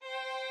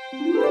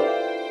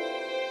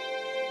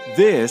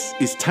This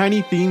is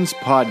Tiny Themes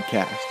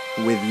Podcast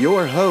with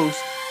your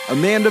host,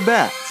 Amanda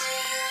Batts.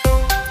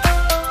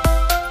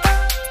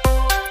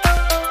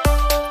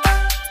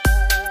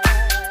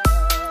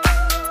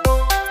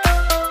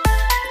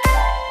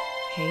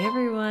 Hey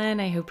everyone,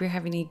 I hope you're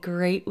having a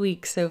great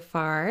week so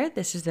far.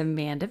 This is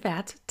Amanda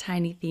Batts with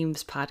Tiny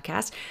Themes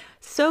Podcast.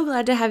 So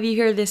glad to have you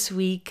here this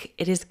week.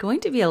 It is going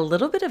to be a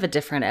little bit of a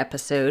different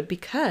episode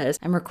because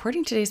I'm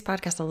recording today's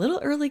podcast a little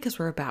early because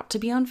we're about to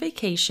be on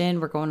vacation.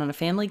 We're going on a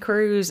family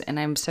cruise and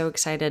I'm so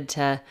excited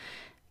to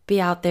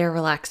be out there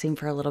relaxing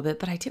for a little bit,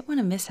 but I didn't want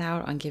to miss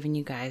out on giving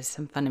you guys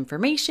some fun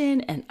information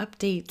and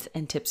updates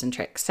and tips and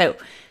tricks. So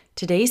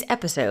today's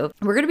episode,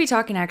 we're going to be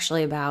talking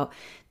actually about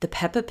the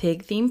Peppa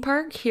Pig theme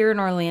park here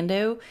in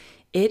Orlando.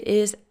 It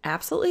is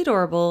absolutely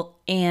adorable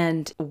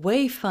and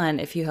way fun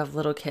if you have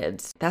little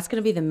kids. That's going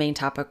to be the main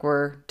topic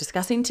we're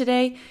discussing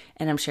today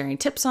and I'm sharing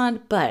tips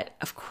on, but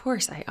of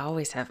course I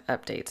always have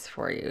updates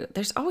for you.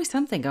 There's always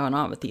something going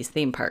on with these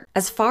theme parks.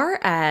 As far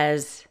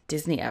as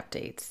Disney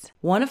updates,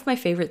 one of my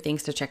favorite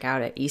things to check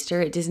out at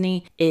Easter at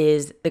Disney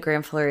is the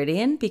Grand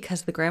Floridian,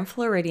 because the Grand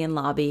Floridian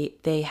lobby,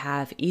 they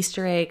have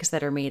Easter eggs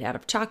that are made out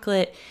of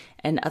chocolate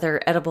and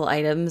other edible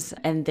items,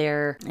 and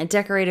they're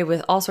decorated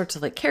with all sorts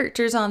of like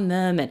characters on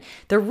them, and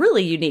they're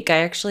really unique. I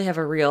actually have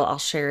a reel, I'll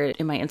share it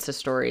in my Insta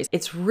stories.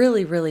 It's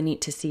really, really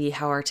neat to see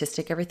how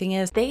artistic everything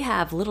is. They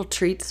have little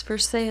treats for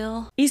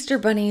sale. Easter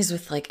bunnies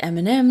with like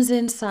M&Ms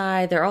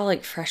inside. They're all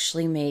like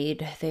freshly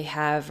made. They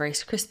have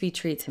Rice Krispie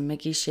treats and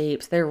Mickey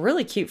shapes. They're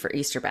really cute for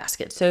Easter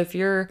baskets. So if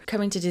you're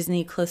coming to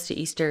Disney close to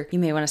Easter, you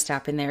may want to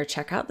stop in there,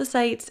 check out the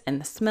sights and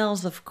the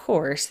smells, of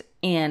course,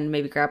 and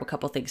maybe grab a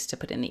couple things to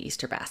put in the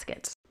Easter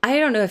baskets. I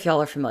don't know if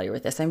y'all are familiar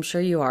with this. I'm sure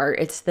you are.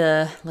 It's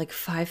the like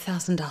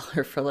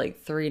 $5,000 for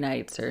like 3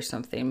 nights or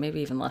something,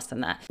 maybe even less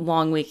than that,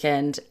 long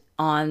weekend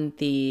on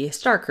the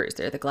Star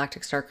Cruiser, the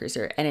Galactic Star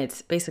Cruiser. And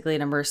it's basically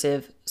an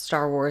immersive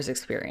Star Wars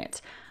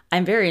experience.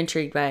 I'm very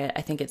intrigued by it.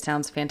 I think it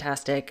sounds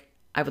fantastic.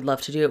 I would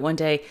love to do it one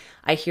day.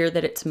 I hear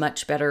that it's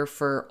much better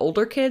for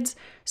older kids.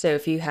 So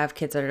if you have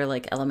kids that are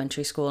like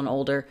elementary school and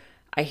older,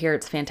 I hear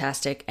it's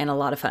fantastic and a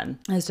lot of fun.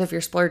 And so if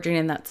you're splurging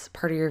and that's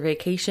part of your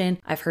vacation,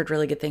 I've heard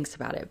really good things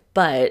about it.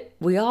 But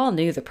we all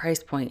knew the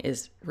price point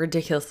is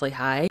ridiculously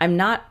high. I'm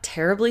not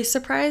terribly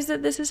surprised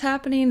that this is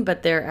happening,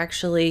 but they're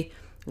actually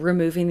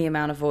removing the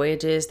amount of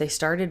voyages. They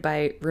started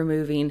by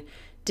removing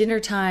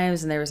dinner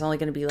times and there was only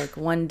going to be like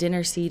 1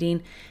 dinner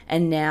seating,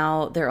 and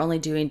now they're only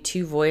doing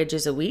 2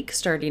 voyages a week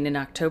starting in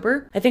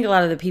October. I think a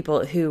lot of the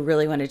people who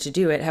really wanted to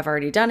do it have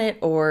already done it,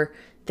 or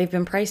they've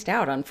been priced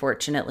out,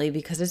 unfortunately,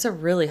 because it's a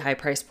really high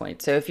price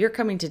point. So if you're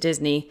coming to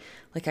Disney,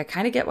 like I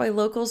kind of get why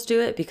locals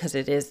do it because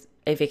it is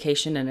a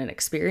vacation and an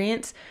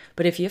experience.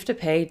 But if you have to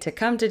pay to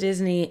come to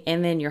Disney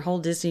and then your whole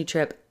Disney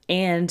trip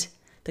and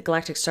the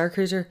Galactic Star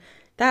Cruiser,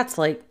 that's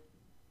like,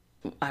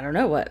 I don't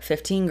know what,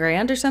 15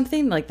 grand or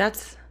something? Like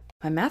that's,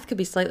 my math could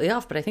be slightly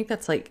off, but I think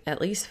that's like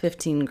at least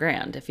 15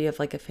 grand if you have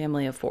like a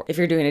family of 4. If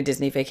you're doing a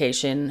Disney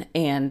vacation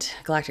and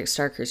Galactic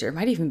Star Cruiser, it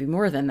might even be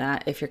more than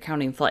that if you're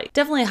counting flight.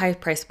 Definitely a high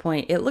price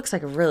point. It looks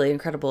like a really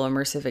incredible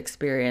immersive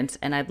experience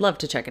and I'd love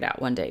to check it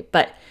out one day.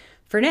 But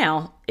for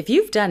now, if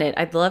you've done it,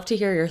 I'd love to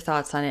hear your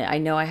thoughts on it. I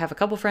know I have a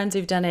couple friends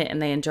who've done it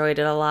and they enjoyed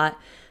it a lot,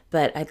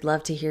 but I'd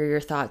love to hear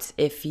your thoughts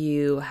if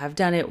you have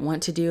done it,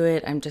 want to do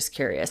it. I'm just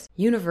curious.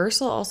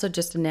 Universal also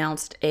just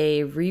announced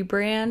a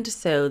rebrand,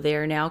 so they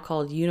are now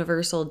called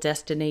Universal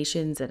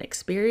Destinations and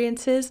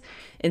Experiences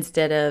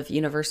instead of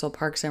Universal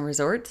Parks and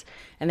Resorts.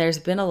 And there's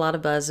been a lot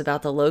of buzz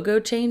about the logo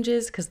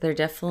changes because they're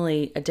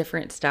definitely a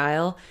different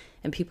style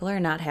and people are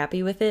not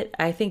happy with it.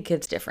 I think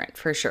it's different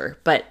for sure,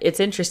 but it's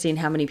interesting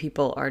how many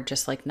people are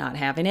just like not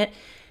having it.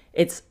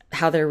 It's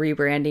how they're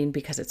rebranding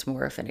because it's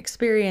more of an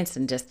experience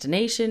and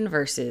destination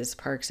versus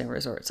parks and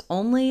resorts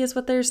only is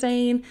what they're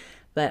saying.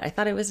 But I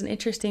thought it was an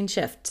interesting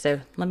shift.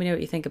 So let me know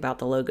what you think about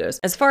the logos.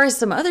 As far as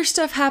some other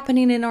stuff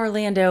happening in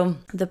Orlando,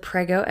 the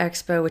Prego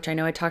Expo, which I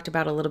know I talked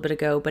about a little bit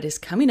ago, but is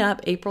coming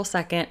up April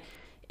 2nd.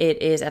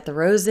 It is at the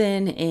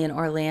Rosen in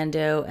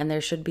Orlando, and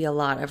there should be a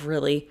lot of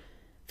really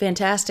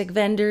fantastic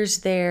vendors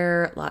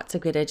there, lots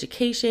of good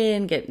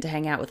education, getting to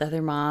hang out with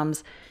other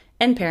moms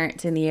and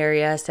parents in the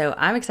area. So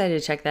I'm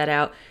excited to check that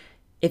out.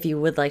 If you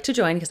would like to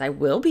join, because I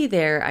will be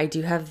there, I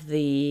do have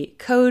the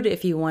code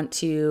if you want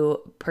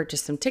to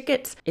purchase some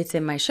tickets. It's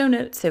in my show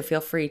notes, so feel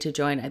free to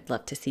join. I'd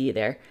love to see you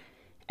there.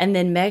 And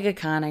then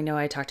MegaCon, I know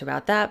I talked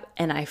about that,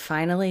 and I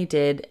finally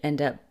did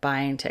end up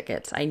buying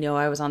tickets. I know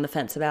I was on the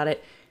fence about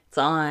it. It's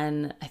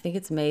on, I think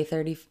it's March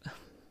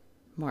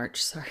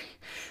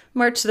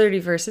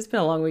 31st. It's been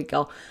a long week,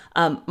 y'all.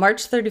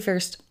 March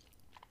 31st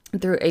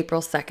through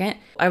April 2nd.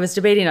 I was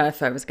debating on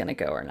if I was going to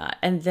go or not.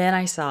 And then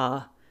I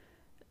saw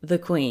the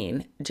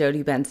Queen,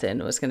 Jodie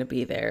Benson, was going to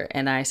be there.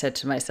 And I said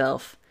to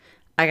myself,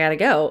 I got to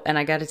go and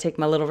I got to take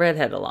my little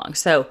redhead along.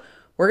 So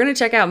we're going to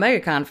check out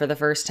MegaCon for the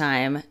first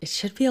time. It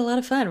should be a lot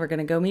of fun. We're going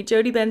to go meet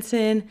Jodie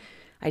Benson.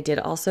 I did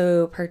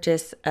also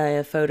purchase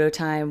a photo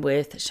time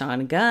with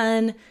Sean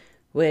Gunn,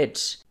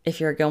 which if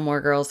you're a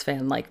Gilmore Girls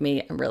fan like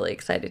me, I'm really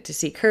excited to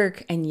see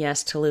Kirk. And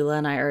yes, Tallulah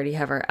and I already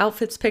have our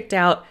outfits picked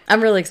out.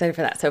 I'm really excited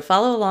for that. So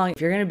follow along.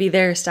 If you're going to be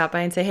there, stop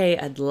by and say, hey,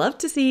 I'd love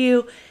to see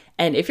you.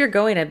 And if you're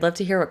going, I'd love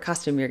to hear what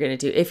costume you're going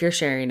to do, if you're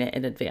sharing it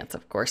in advance,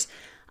 of course.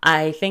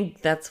 I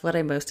think that's what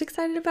I'm most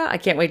excited about. I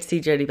can't wait to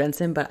see Jodie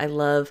Benson, but I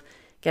love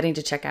getting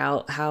to check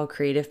out how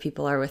creative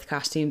people are with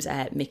costumes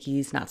at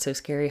Mickey's Not So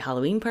Scary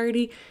Halloween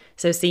Party.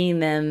 So seeing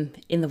them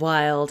in the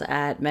wild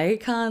at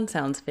MegaCon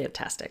sounds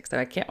fantastic. So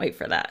I can't wait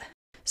for that.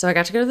 So I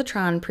got to go to the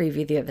Tron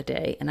preview the other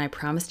day, and I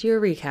promised you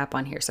a recap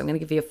on here. So I'm going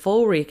to give you a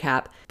full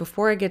recap.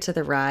 Before I get to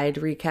the ride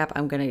recap,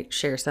 I'm going to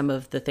share some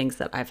of the things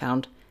that I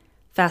found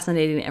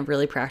fascinating and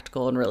really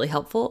practical and really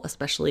helpful,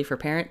 especially for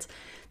parents.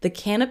 The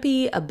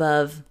canopy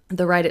above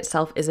the ride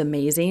itself is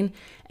amazing,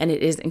 and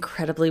it is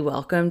incredibly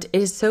welcomed.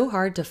 It is so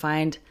hard to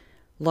find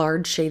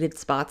large shaded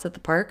spots at the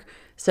park.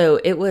 So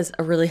it was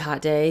a really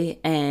hot day,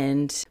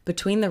 and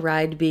between the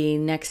ride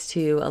being next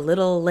to a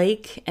little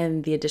lake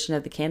and the addition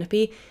of the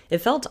canopy, it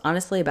felt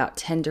honestly about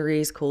 10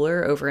 degrees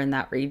cooler over in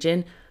that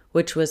region,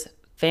 which was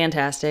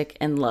fantastic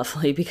and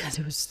lovely because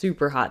it was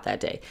super hot that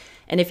day.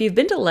 And if you've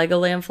been to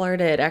Legoland,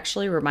 Florida, it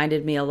actually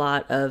reminded me a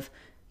lot of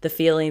the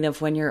feeling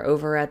of when you're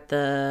over at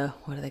the,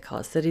 what do they call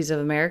it? Cities of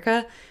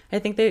America, I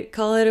think they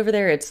call it over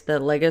there. It's the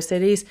Lego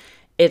cities.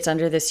 It's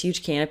under this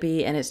huge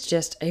canopy, and it's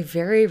just a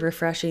very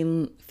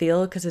refreshing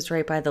feel because it's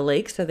right by the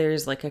lake. So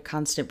there's like a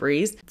constant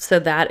breeze. So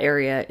that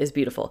area is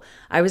beautiful.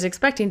 I was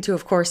expecting to,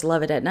 of course,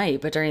 love it at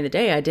night, but during the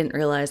day, I didn't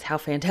realize how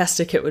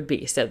fantastic it would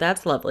be. So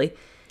that's lovely.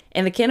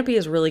 And the canopy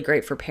is really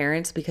great for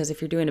parents because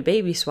if you're doing a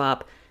baby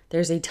swap,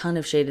 there's a ton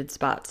of shaded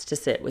spots to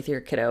sit with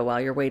your kiddo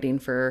while you're waiting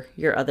for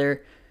your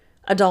other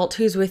adult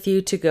who's with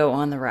you to go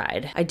on the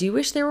ride. I do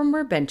wish there were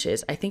more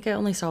benches. I think I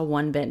only saw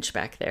one bench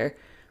back there,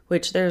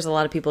 which there's a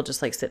lot of people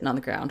just like sitting on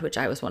the ground, which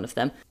I was one of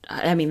them.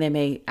 I mean, they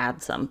may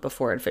add some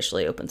before it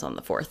officially opens on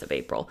the 4th of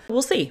April.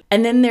 We'll see.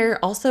 And then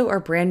there also are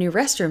brand new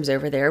restrooms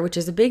over there, which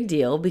is a big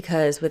deal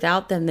because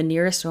without them, the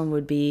nearest one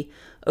would be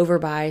over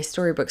by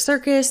Storybook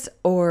Circus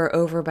or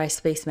over by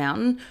Space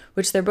Mountain,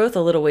 which they're both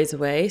a little ways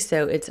away.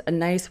 So it's a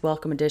nice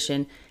welcome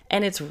addition.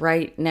 And it's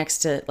right next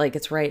to, like,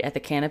 it's right at the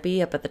canopy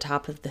up at the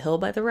top of the hill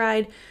by the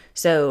ride.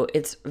 So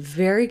it's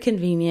very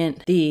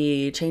convenient.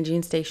 The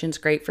changing station's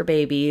great for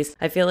babies.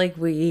 I feel like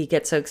we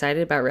get so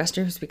excited about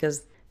restrooms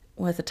because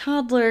with a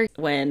toddler,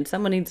 when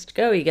someone needs to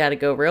go, you got to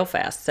go real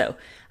fast. So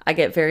I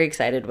get very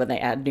excited when they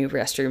add new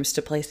restrooms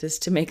to places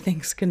to make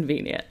things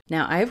convenient.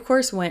 Now, I, of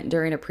course, went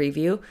during a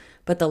preview,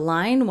 but the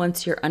line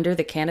once you're under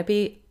the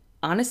canopy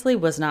honestly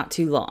was not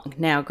too long.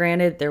 Now,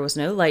 granted, there was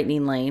no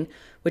lightning lane,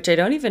 which I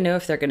don't even know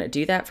if they're going to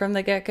do that from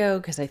the get-go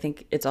because I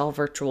think it's all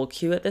virtual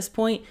queue at this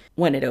point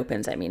when it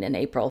opens, I mean, in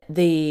April.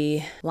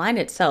 The line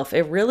itself,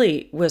 it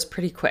really was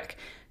pretty quick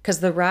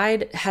because the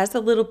ride has a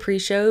little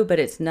pre-show, but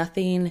it's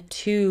nothing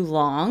too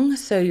long.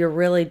 So you're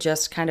really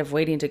just kind of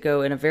waiting to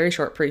go in a very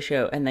short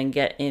pre-show and then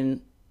get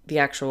in the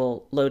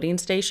actual loading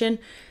station.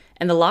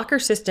 And the locker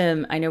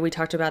system, I know we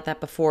talked about that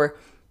before,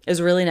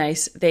 is really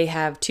nice. They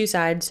have two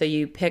sides. So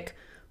you pick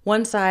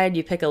one side,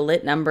 you pick a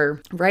lit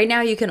number. Right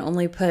now you can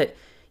only put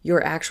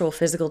your actual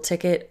physical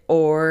ticket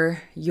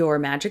or your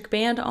Magic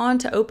Band on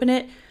to open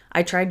it.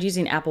 I tried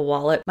using Apple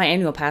Wallet. My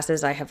annual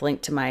passes I have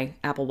linked to my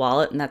Apple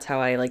Wallet, and that's how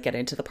I like get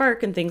into the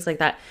park and things like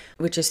that,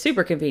 which is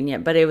super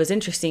convenient. But it was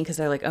interesting because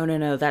they're like, oh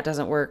no, that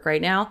doesn't work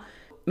right now.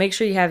 Make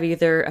sure you have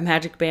either a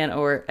Magic Band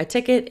or a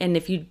ticket. And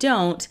if you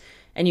don't,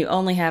 and you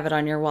only have it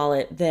on your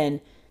wallet,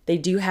 then they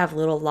do have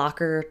little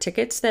locker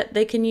tickets that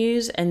they can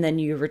use, and then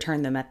you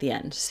return them at the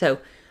end. So,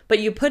 but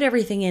you put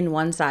everything in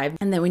one side,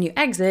 and then when you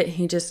exit,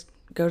 you just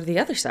go to the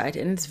other side,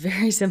 and it's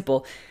very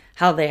simple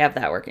how they have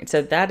that working.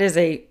 So that is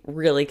a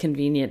really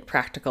convenient,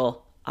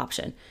 practical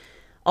option.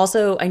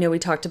 Also, I know we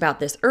talked about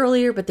this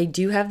earlier, but they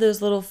do have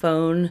those little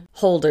phone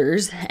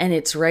holders, and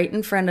it's right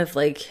in front of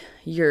like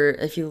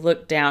if you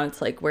look down,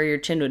 it's like where your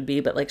chin would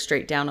be, but like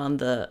straight down on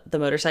the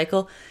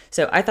motorcycle.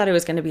 So I thought it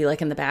was going to be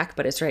like in the back,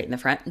 but it's right in the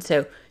front.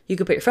 So you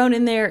could put your phone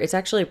in there. It's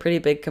actually a pretty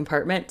big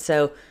compartment.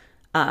 So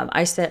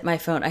I set my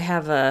phone, I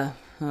have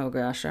oh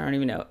gosh, I don't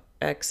even know,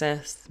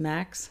 XS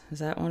Max, is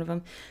that one of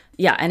them?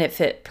 Yeah, and it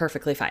fit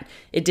perfectly fine.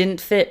 It didn't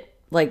fit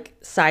like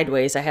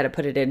sideways. I had to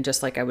put it in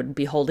just like I would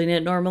be holding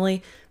it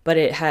normally, but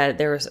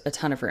there was a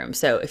ton of room.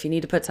 So if you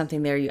need to put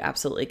something there, you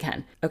absolutely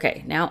can.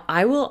 Okay, now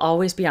I will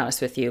always be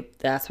honest with you.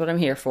 That's what I'm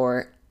here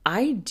for.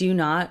 I do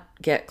not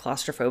get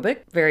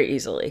claustrophobic very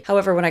easily.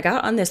 However, when I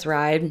got on this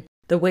ride,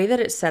 the way that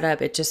it's set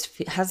up, it just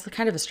has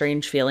kind of a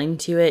strange feeling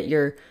to it.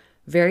 You're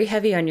very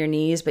heavy on your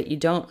knees, but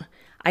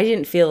I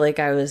didn't feel like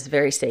I was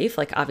very safe.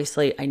 Like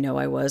obviously I know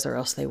I was, or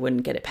else they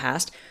wouldn't get it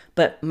past,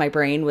 but my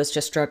brain was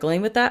just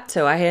struggling with that.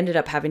 So I ended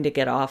up having to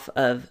get off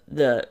of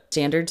the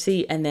standard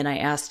seat. And then I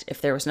asked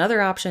if there was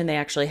another option. They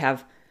actually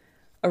have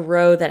a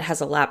row that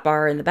has a lap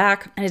bar in the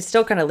back, and it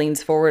still kind of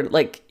leans forward.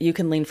 Like you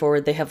can lean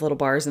forward. They have little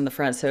bars in the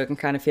front, so it can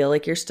kind of feel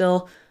like you're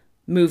still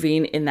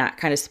moving in that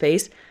kind of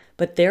space.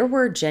 but there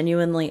were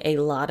genuinely a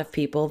lot of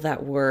people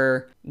that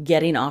were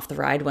getting off the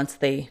ride once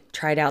they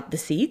tried out the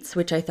seats,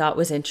 which I thought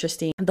was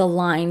interesting. The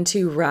line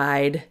to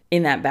ride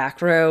in that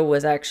back row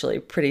was actually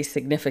pretty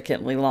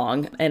significantly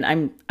long.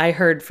 And I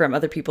heard from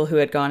other people who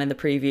had gone in the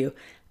preview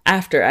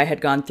after I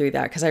had gone through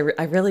that, because I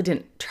really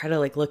didn't try to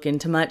look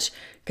into much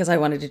because I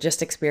wanted to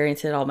just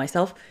experience it all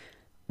myself.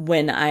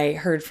 When I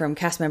heard from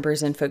cast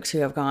members and folks who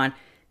have gone,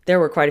 there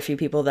were quite a few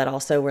people that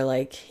also were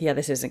like, yeah,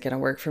 this isn't going to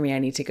work for me. I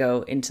need to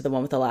go into the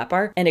one with the lap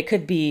bar. And it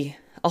could be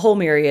a whole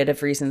myriad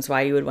of reasons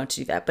why you would want to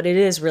do that. But it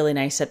is really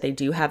nice that they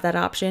do have that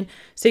option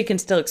so you can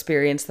still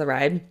experience the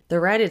ride. The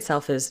ride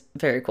itself is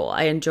very cool.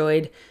 I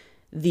enjoyed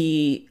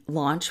the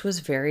launch, was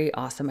very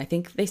awesome. I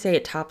think they say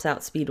it tops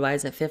out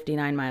speed-wise at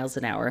 59 miles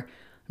an hour.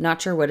 I'm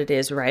not sure what it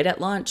is right at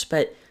launch,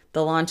 but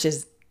the launch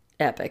is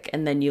epic.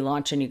 And then you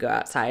launch and you go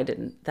outside,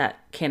 and that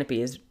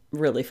canopy is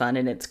really fun.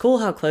 And it's cool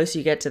how close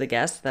you get to the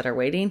guests that are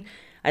waiting.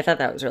 I thought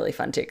that was really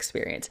fun to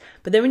experience.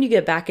 But then when you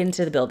get back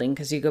into the building,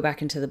 because you go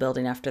back into the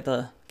building after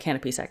the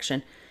canopy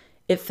section,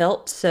 it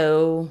felt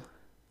so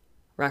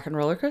rock and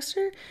roller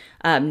coaster.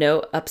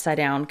 No upside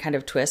down kind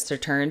of twists or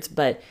turns,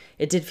 but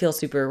it did feel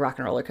super rock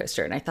and roller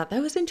coaster. And I thought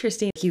that was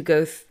interesting. You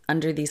go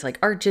under these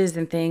arches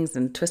and things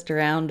and twist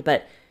around,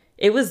 but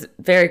it was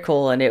very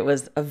cool and it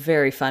was a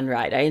very fun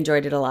ride. I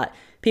enjoyed it a lot.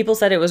 People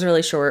said it was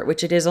really short,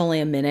 which it is only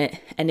a minute.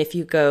 And if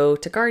you go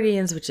to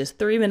Guardians, which is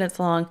 3 minutes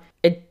long,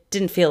 it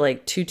didn't feel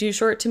too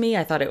short to me.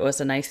 I thought it was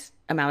a nice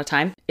amount of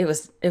time. It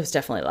was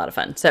definitely a lot of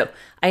fun. So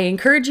I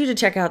encourage you to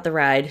check out the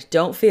ride.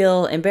 Don't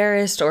feel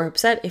embarrassed or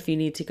upset if you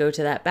need to go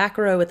to that back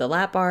row with the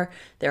lap bar.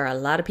 There are a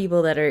lot of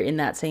people that are in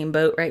that same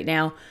boat right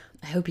now.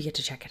 I hope you get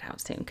to check it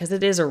out soon because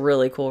it is a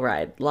really cool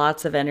ride.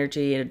 Lots of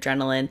energy and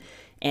adrenaline,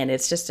 and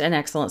it's just an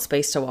excellent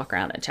space to walk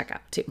around and check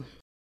out too.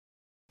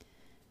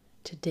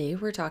 Today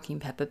we're talking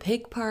Peppa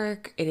Pig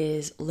Park. It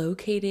is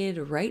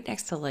located right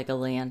next to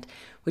Legoland,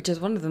 which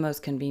is one of the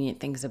most convenient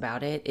things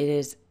about it. It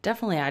is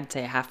definitely, I'd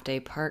say, a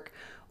half-day park,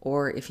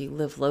 or if you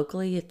live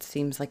locally, it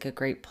seems like a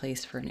great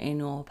place for an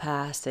annual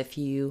pass if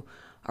you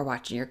are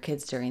watching your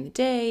kids during the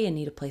day and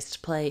need a place to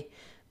play.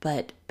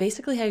 But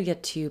basically how you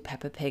get to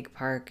Peppa Pig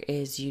Park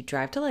is you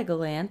drive to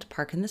Legoland,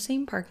 park in the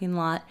same parking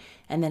lot,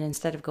 and then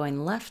instead of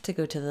going left to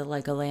go to the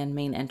Legoland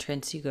main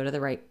entrance, you go to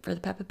the right for the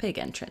Peppa Pig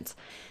entrance.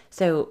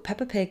 So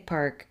Peppa Pig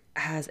Park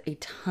has a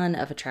ton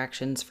of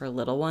attractions for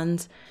little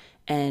ones,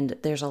 and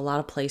there's a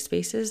lot of play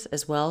spaces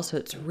as well, so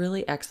it's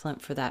really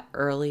excellent for that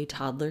early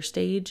toddler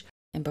stage.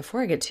 And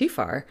before I get too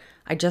far,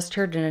 I just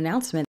heard an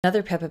announcement.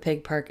 Another Peppa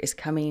Pig Park is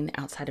coming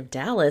outside of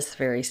Dallas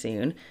very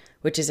soon,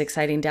 which is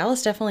exciting.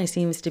 Dallas definitely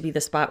seems to be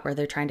the spot where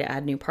they're trying to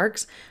add new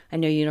parks. I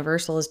know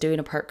Universal is doing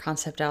a park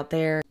concept out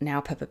there. Now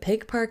Peppa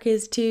Pig Park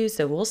is too,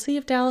 so we'll see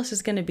if Dallas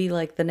is going to be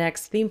the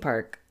next theme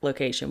park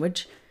location,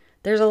 which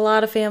there's a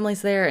lot of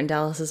families there, and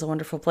Dallas is a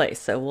wonderful place,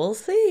 so we'll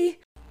see.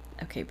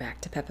 Okay, back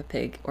to Peppa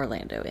Pig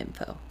Orlando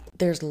info.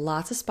 There's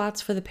lots of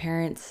spots for the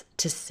parents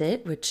to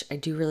sit, which I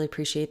do really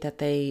appreciate that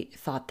they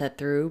thought that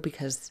through,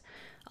 because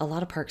a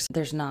lot of parks,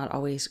 there's not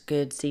always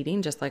good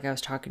seating, just like I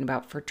was talking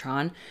about for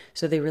Tron.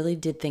 So they really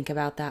did think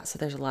about that. So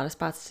there's a lot of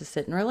spots to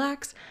sit and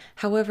relax.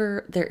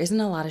 However, there isn't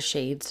a lot of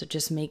shade. So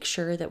just make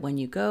sure that when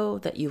you go,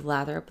 that you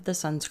lather up with the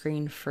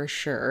sunscreen for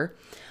sure.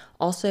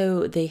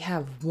 Also, they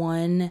have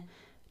one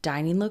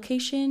dining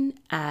location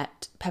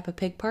at Peppa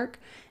Pig Park,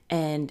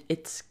 and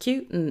it's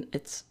cute and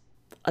it's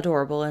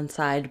adorable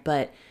inside,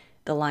 but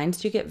the lines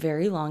do get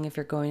very long if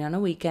you're going on a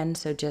weekend,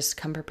 so just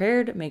come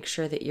prepared. Make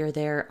sure that you're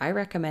there. I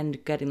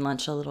recommend getting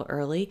lunch a little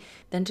early,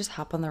 then just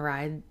hop on the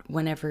ride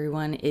when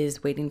everyone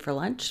is waiting for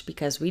lunch,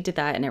 because we did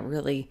that and it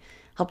really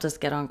helped us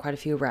get on quite a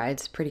few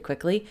rides pretty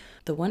quickly.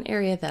 The one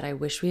area that I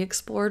wish we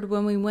explored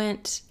when we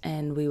went,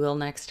 and we will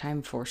next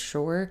time for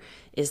sure,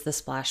 is the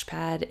splash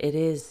pad. It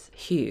is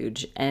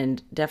huge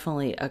and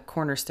definitely a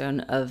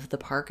cornerstone of the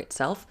park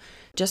itself.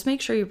 Just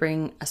make sure you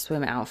bring a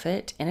swim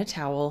outfit and a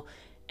towel.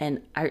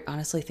 And I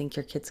honestly think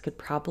your kids could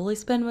probably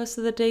spend most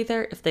of the day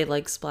there if they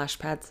like splash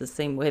pads the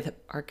same way that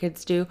our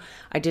kids do.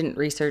 I didn't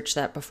research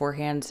that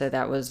beforehand, so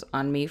that was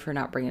on me for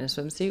not bringing a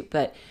swimsuit,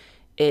 but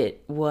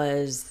it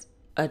was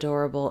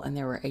adorable, and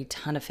there were a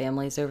ton of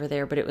families over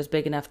there, but it was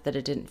big enough that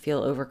it didn't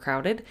feel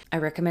overcrowded. I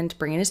recommend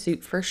bringing a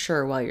suit for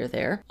sure while you're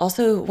there.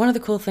 Also, one of the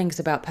cool things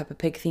about Peppa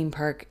Pig theme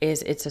park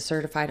is it's a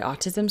certified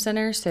autism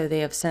center, so they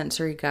have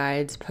sensory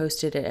guides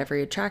posted at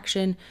every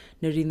attraction,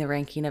 noting the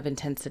ranking of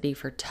intensity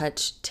for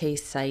touch,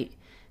 taste, sight,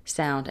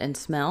 sound, and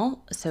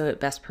smell, so it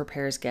best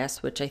prepares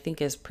guests, which I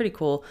think is pretty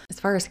cool. As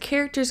far as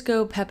characters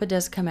go, Peppa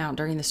does come out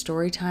during the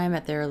story time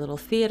at their little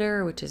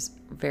theater, which is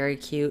very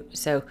cute,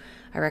 so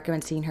I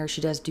recommend seeing her.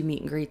 She does do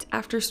meet and greets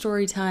after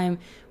story time.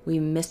 We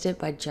missed it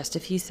by just a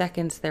few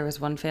seconds. There was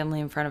one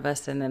family in front of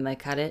us and then they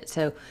cut it,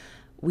 so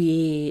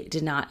we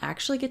did not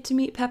actually get to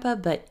meet Peppa,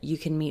 but you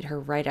can meet her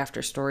right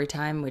after story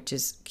time, which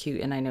is cute,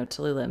 and I know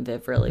Tallulah and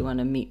Viv really want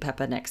to meet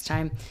Peppa next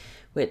time,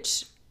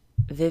 which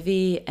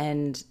Vivi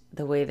and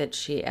the way that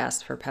she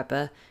asked for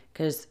Peppa,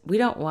 because we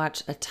don't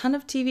watch a ton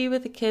of TV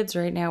with the kids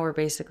right now. We're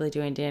basically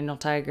doing Daniel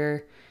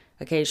Tiger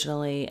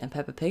occasionally and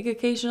Peppa Pig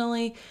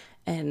occasionally,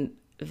 and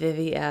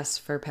Vivi asks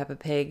for Peppa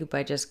Pig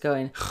by just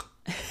going,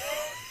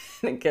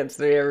 it gets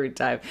me every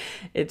time.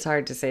 It's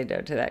hard to say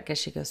no to that because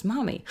she goes,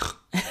 Mommy.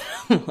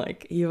 I'm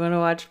like, you want to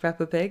watch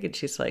Peppa Pig? And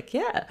she's like,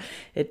 yeah.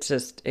 It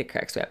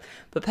cracks me up.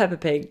 But Peppa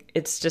Pig,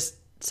 it's just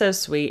so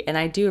sweet. And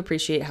I do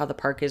appreciate how the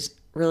park is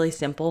really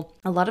simple.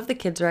 A lot of the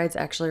kids rides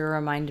actually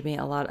remind me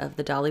a lot of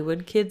the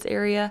Dollywood kids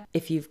area.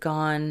 If you've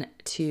gone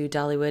to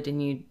Dollywood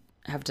and you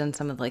have done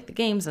some of like the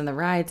games and the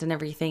rides and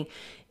everything,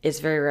 it's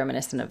very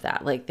reminiscent of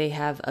that. Like they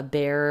have a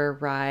bear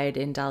ride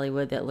in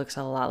Dollywood that looks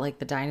a lot like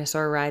the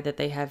dinosaur ride that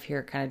they have here.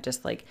 It kind of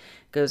just like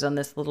goes on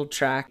this little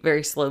track,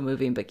 very slow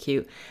moving but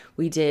cute.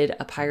 We did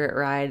a pirate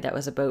ride that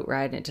was a boat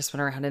ride and it just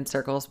went around in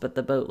circles, but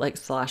the boat like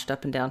sloshed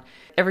up and down.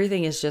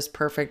 Everything is just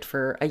perfect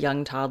for a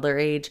young toddler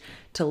age.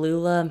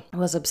 Tallulah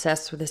was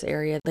obsessed with this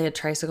area. They had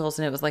tricycles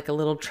and it was like a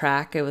little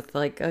track. It was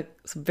like a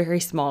very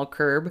small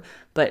curb,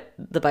 but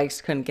the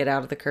bikes couldn't get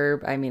out of the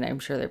curb. I mean, I'm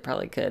sure they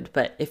probably could,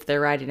 but if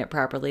they're riding it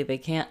properly, they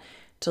can't.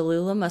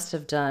 Tallulah must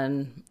have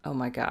done, oh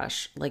my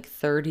gosh, like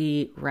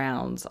 30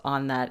 rounds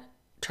on that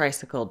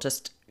tricycle,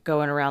 just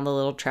going around the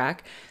little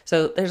track.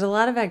 So there's a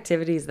lot of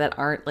activities that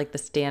aren't like the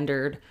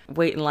standard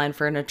wait in line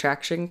for an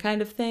attraction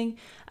kind of thing.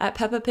 At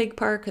Peppa Pig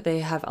Park,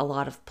 they have a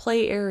lot of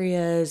play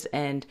areas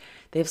and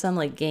they have some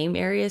like game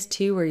areas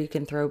too where you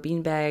can throw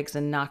beanbags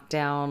and knock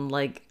down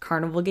like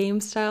carnival game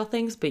style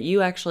things, but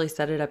you actually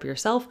set it up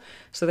yourself.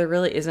 So there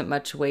really isn't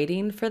much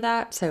waiting for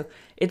that. So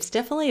it's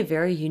definitely a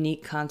very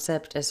unique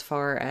concept as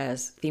far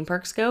as theme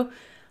parks go.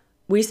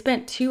 We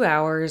spent 2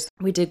 hours.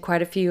 We did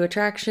quite a few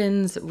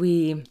attractions.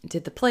 We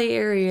did the play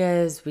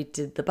areas. We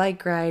did the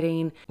bike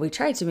riding. We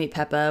tried to meet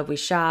Peppa. We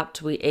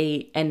shopped. We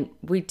ate. And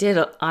we did,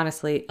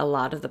 honestly, a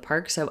lot of the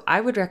park. So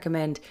I would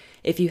recommend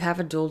if you have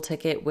a dual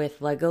ticket with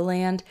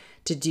Legoland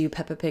to do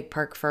Peppa Pig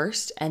Park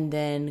first and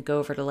then go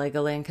over to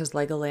Legoland because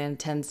Legoland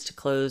tends to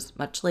close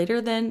much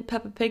later than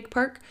Peppa Pig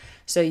Park.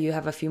 So you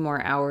have a few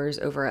more hours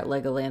over at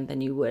Legoland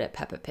than you would at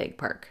Peppa Pig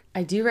Park.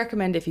 I do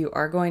recommend if you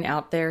are going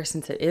out there,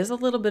 since it is a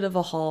little bit of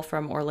a haul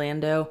from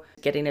Orlando,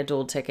 getting a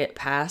dual ticket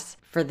pass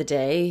for the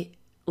day.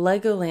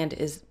 Legoland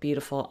is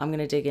beautiful. I'm going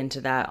to dig into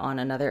that on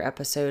another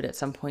episode at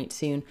some point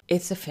soon.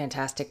 It's a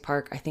fantastic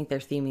park. I think their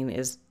theming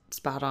is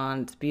spot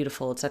on. It's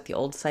beautiful. It's at the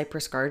old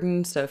Cypress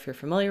Garden. So if you're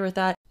familiar with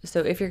that, so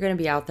if you're going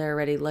to be out there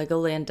already,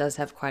 Legoland does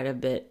have quite a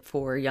bit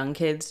for young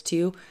kids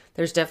too.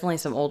 There's definitely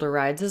some older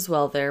rides as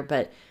well there,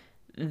 but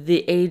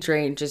the age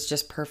range is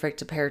just perfect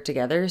to pair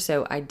together.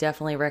 So I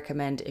definitely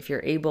recommend if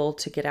you're able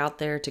to get out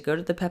there to go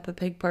to the Peppa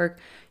Pig Park,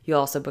 you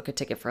also book a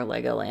ticket for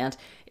Legoland.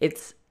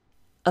 It's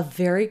a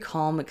very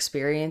calm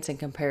experience in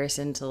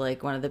comparison to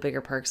like one of the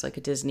bigger parks like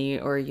a Disney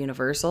or a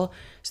Universal.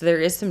 So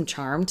there is some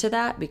charm to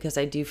that because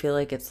I do feel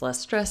like it's less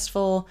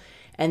stressful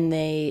and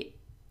they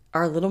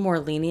are a little more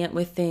lenient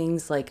with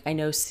things. Like I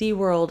know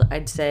SeaWorld,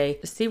 I'd say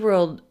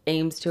SeaWorld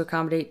aims to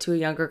accommodate to a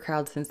younger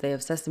crowd since they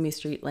have Sesame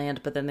Street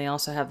Land, but then they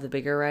also have the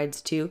bigger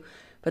rides too.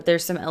 But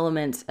there's some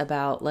elements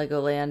about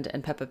Legoland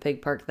and Peppa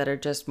Pig Park that are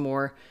just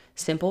more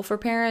simple for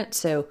parents.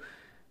 So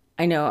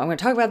I know I'm going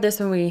to talk about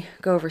this when we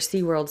go over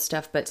SeaWorld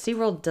stuff, but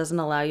SeaWorld doesn't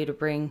allow you to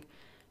bring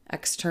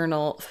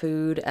external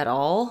food at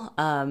all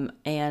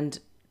and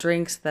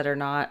drinks that are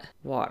not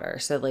water.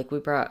 So like we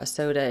brought a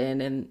soda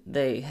in and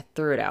they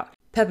threw it out.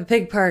 Peppa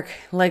Pig Park,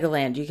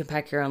 Legoland, you can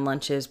pack your own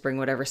lunches, bring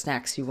whatever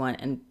snacks you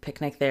want and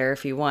picnic there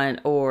if you want,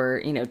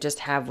 or, you know, just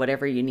have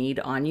whatever you need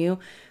on you,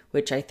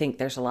 which I think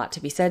there's a lot to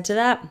be said to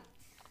that.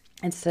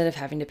 Instead of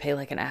having to pay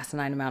like an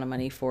asinine amount of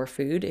money for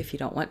food if you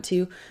don't want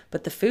to.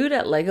 But the food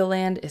at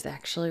Legoland is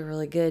actually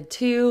really good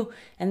too.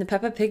 And the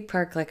Peppa Pig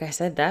Park, like I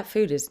said, that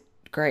food is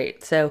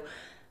great. So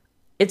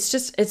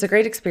it's a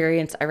great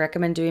experience. I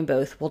recommend doing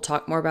both. We'll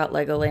talk more about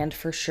Legoland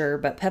for sure,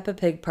 but Peppa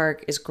Pig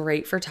Park is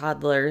great for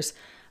toddlers.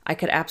 I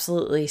could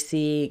absolutely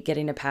see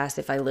getting a pass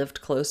if I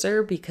lived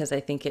closer because I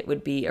think it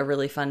would be a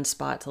really fun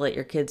spot to let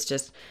your kids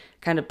just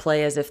kind of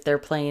play as if they're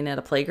playing at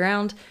a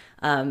playground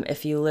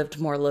if you lived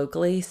more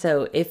locally.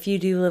 So if you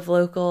do live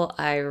local,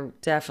 I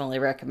definitely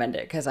recommend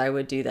it because I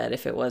would do that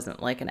if it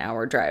wasn't like an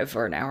hour drive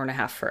or an hour and a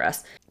half for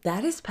us.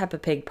 That is Peppa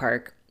Pig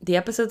Park. The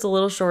episode's a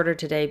little shorter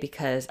today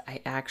because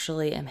I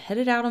actually am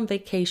headed out on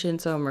vacation.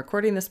 So I'm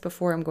recording this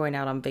before I'm going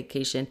out on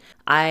vacation.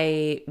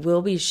 I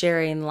will be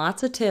sharing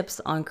lots of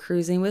tips on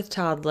cruising with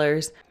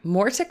toddlers.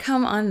 More to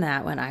come on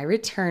that when I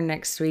return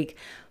next week.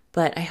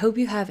 But I hope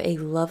you have a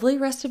lovely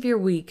rest of your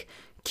week.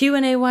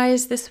 Q&A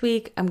wise this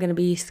week, I'm going to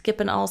be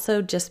skipping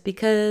also just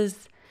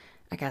because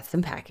I got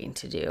some packing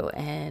to do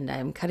and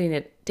I'm cutting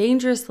it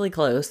dangerously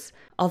close,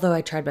 although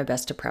I tried my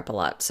best to prep a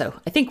lot. So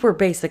I think we're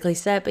basically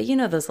set, but you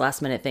know those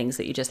last minute things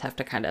that you just have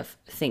to kind of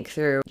think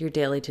through your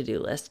daily to-do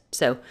list.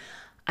 So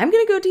I'm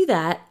going to go do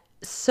that.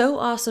 So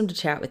awesome to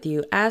chat with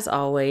you. As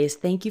always,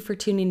 thank you for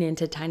tuning in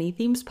to Tiny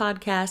Themes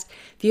Podcast.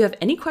 If you have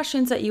any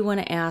questions that you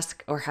want to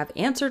ask or have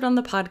answered on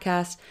the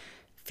podcast,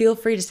 feel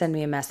free to send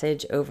me a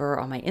message over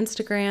on my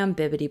Instagram,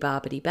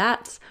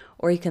 bibbidi-bobbidi-bats,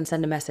 or you can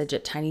send a message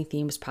at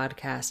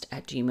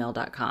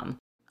tinythemespodcast@gmail.com.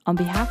 On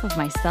behalf of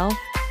myself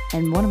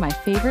and one of my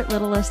favorite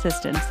little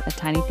assistants at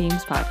Tiny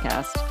Themes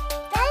Podcast,